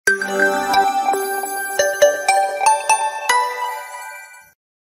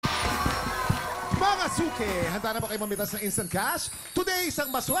suke. Handa na ba kayo mamitas ng instant cash? Today, isang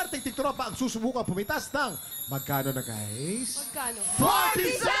maswerteng tiktropa ang susubukang pumitas ng magkano na, guys? Magkano?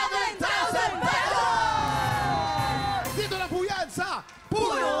 47,000 pesos! Dito lang po yan sa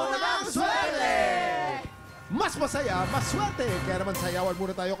Puno ng Swerte! Mas masaya, mas swerte. Kaya naman sayawan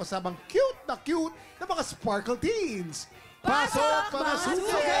muna tayo kasamang cute na mga sparkle teens. Pasok mga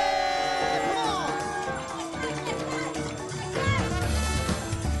suke!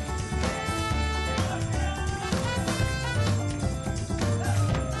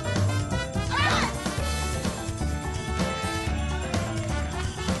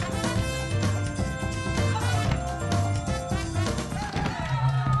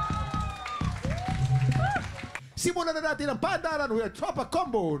 Simulan na natin ang paandaran with Tropa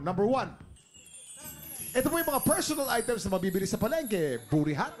Combo number 1. Ito po yung mga personal items na mabibili sa palengke.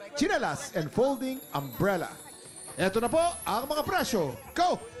 Booty hat, chinelas, and folding umbrella. Ito na po ang mga presyo.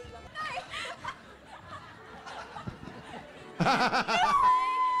 Go!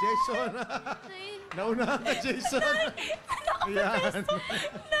 Jason. Naunahan ka, Jason. Ayan.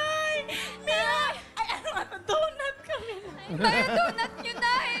 Nay! Nay! Ay, ano? Donut kami. Nay, yung donut nyo,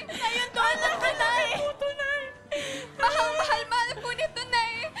 Nay! Nay, yung donut ka, Nay! Mahal-mahal po nito,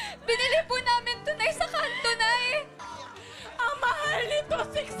 Nay. Binili po namin ito, Nay, sa kanto, Nay. Ang mahal nito,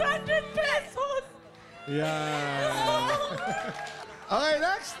 600 pesos. Yan. Okay,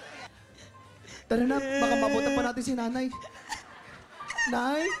 next. Tara na, baka mabutan pa natin si nanay.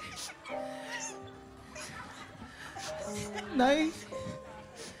 Nay? Nay?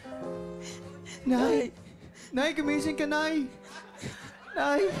 Nay? Nay, gumising ka, Nay.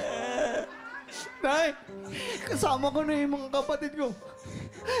 Nay? Nay, kasama ko na yung mga kapatid ko.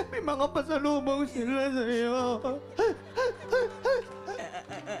 May mga pasalubong sila sa'yo.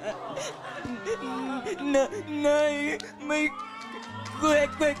 Nay, may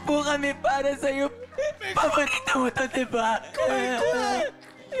kuwek-kuwek po kami para sa'yo. Paborito mo to, diba? Kuwek-kuwek!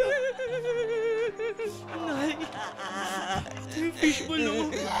 Nay, yung fishbowl mo.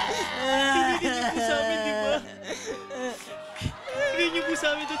 Hindi niyo po sa amin, diba? Hindi niyo po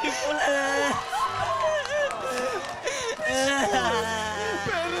sa amin to, diba?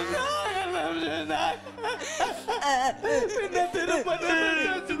 Pero alam niyo na. Pinatira pa naman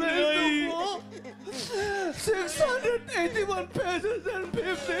yan sa resto ko. 681 pesos and 50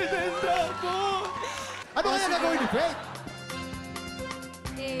 centavos. Ano kaya gagawin ni Faith?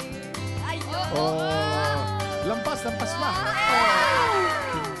 Ayun. Lampas pa.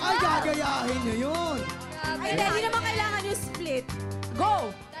 Ay, gagayahin niyo yun. Ay, hindi naman kailangan yung split.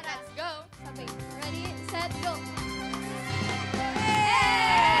 Go! Let's go. Sabay. Ready, set, go.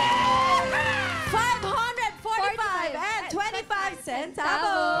 545 and 25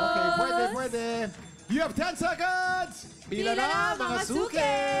 centavos. Okay, pwede. You have 10 seconds. Pila na, mga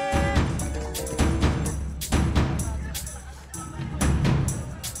suke.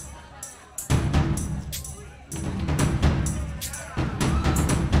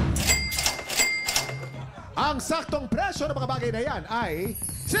 Ang saktong presyo ng mga bagay na yan ay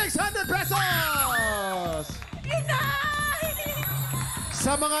 600 pesos! Inay!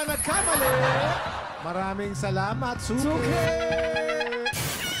 Sa mga nagkamali, maraming salamat, suke!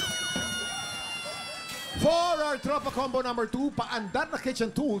 For our Tropa Combo number 2, paandar na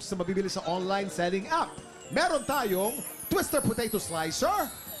kitchen tools na mabibili sa online selling app. Meron tayong twister potato slicer,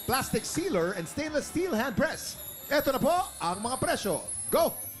 plastic sealer, and stainless steel hand press. Ito na po ang mga presyo.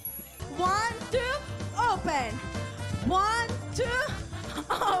 Go! 1, 2, open. 1, 2,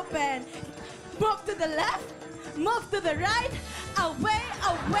 open. Move to the left, move to the right. Away,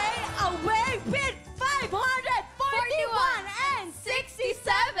 away, away with 541 and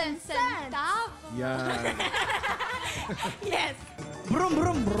 67 centavos. Yan. Yes. Brum,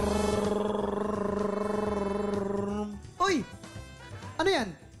 brum, brum. Uy! Ano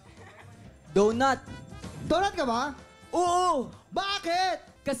yan? Donut. Donut ka ba? Oo!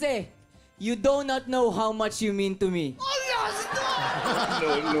 Bakit? Kasi, you do not know how much you mean to me. Oh, yes! No!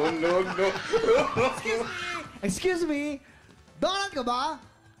 Excuse me? Donut ka ba?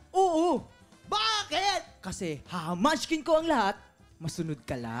 Oo! Bakit? Kasi, hahamunchkin ko ang lahat, masunod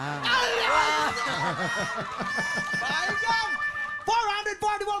ka lang. Bayang!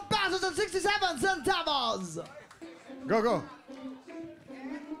 441 pesos and 67 centavos! Go!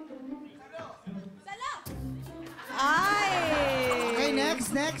 Ay! Okay,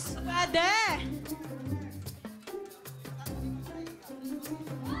 next. Pwede.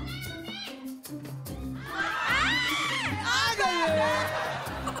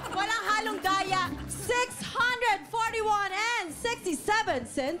 Walang halong daya. 641 and 67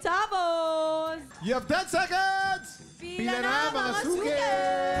 centavos. You have 10 seconds! Pila na, mga suke!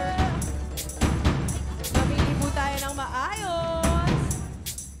 ng maayos.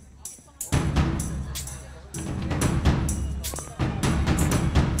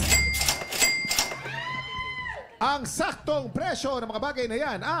 Ang saktong presyo ng mga bagay na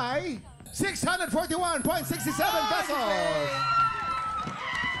yan ay 641.67 pesos.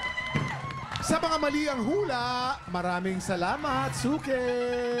 Sa mga mali ang hula, maraming salamat, Suke!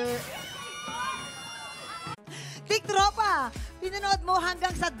 Tiktropa, pinanood mo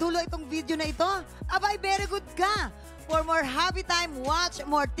hanggang sa dulo itong video na ito? Abay, very good ka! For more happy time, watch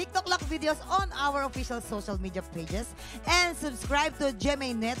more TikToClock videos on our official social media pages and subscribe to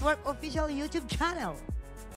GMA Network official YouTube channel.